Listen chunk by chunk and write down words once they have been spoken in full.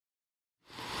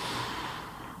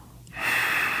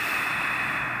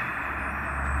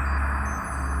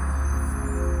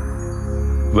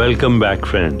Welcome back,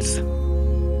 friends.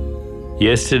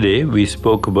 Yesterday we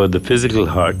spoke about the physical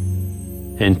heart,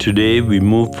 and today we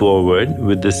move forward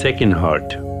with the second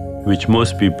heart, which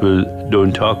most people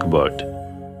don't talk about,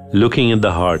 looking at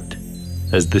the heart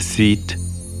as the seat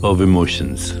of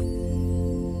emotions.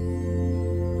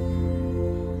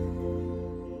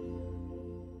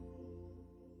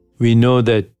 We know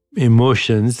that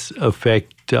emotions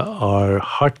affect our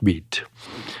heartbeat,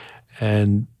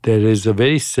 and there is a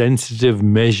very sensitive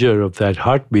measure of that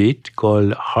heartbeat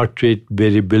called heart rate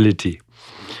variability.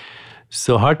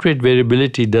 So heart rate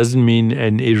variability doesn't mean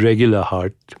an irregular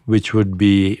heart, which would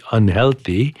be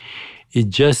unhealthy. It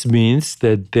just means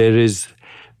that there is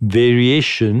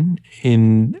variation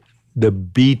in the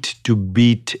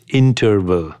beat-to-beat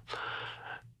interval.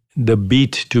 The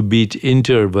beat-to-beat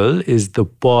interval is the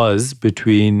pause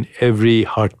between every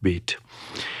heartbeat.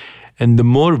 And the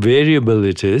more variable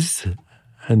it is,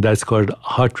 and that's called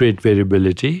heart rate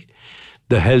variability,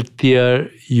 the healthier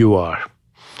you are.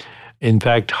 In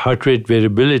fact, heart rate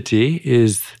variability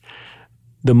is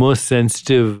the most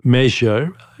sensitive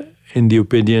measure, in the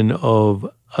opinion of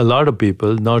a lot of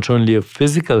people, not only of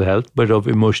physical health, but of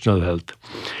emotional health.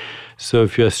 So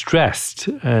if you're stressed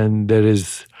and there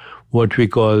is what we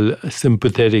call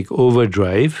sympathetic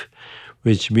overdrive,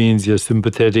 which means your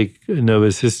sympathetic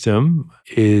nervous system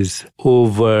is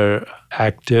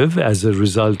overactive as a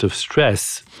result of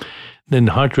stress, then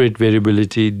heart rate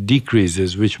variability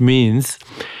decreases, which means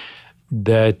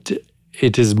that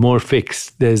it is more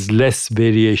fixed. There's less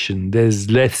variation. There's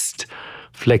less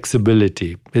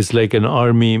flexibility. It's like an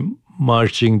army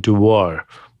marching to war.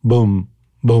 Boom,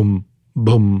 boom,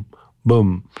 boom,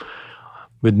 boom,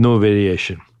 with no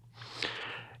variation.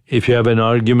 If you have an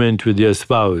argument with your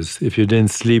spouse, if you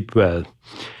didn't sleep well,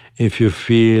 if you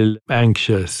feel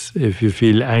anxious, if you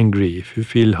feel angry, if you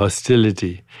feel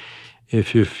hostility,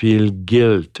 if you feel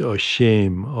guilt or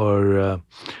shame or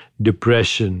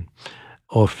depression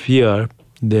or fear,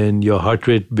 then your heart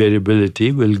rate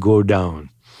variability will go down.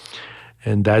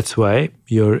 And that's why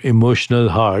your emotional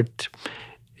heart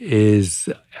is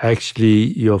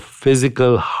actually your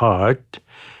physical heart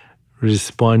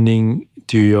responding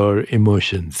to your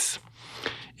emotions.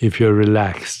 If you're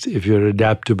relaxed, if you're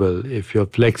adaptable, if you're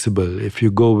flexible, if you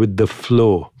go with the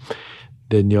flow,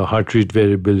 then your heart rate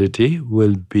variability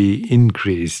will be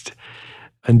increased.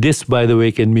 And this, by the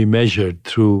way, can be measured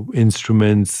through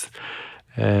instruments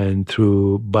and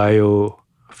through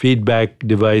biofeedback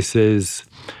devices.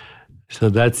 So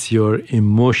that's your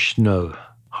emotional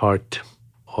heart,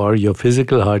 or your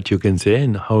physical heart, you can say,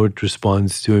 and how it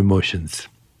responds to emotions.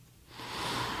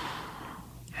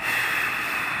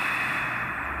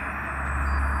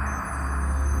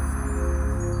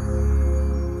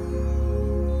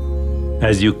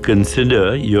 As you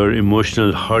consider your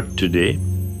emotional heart today,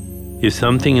 if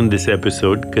something in this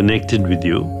episode connected with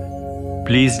you,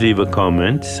 please leave a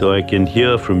comment so I can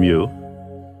hear from you,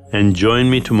 and join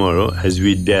me tomorrow as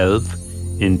we delve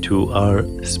into our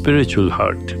spiritual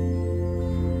heart.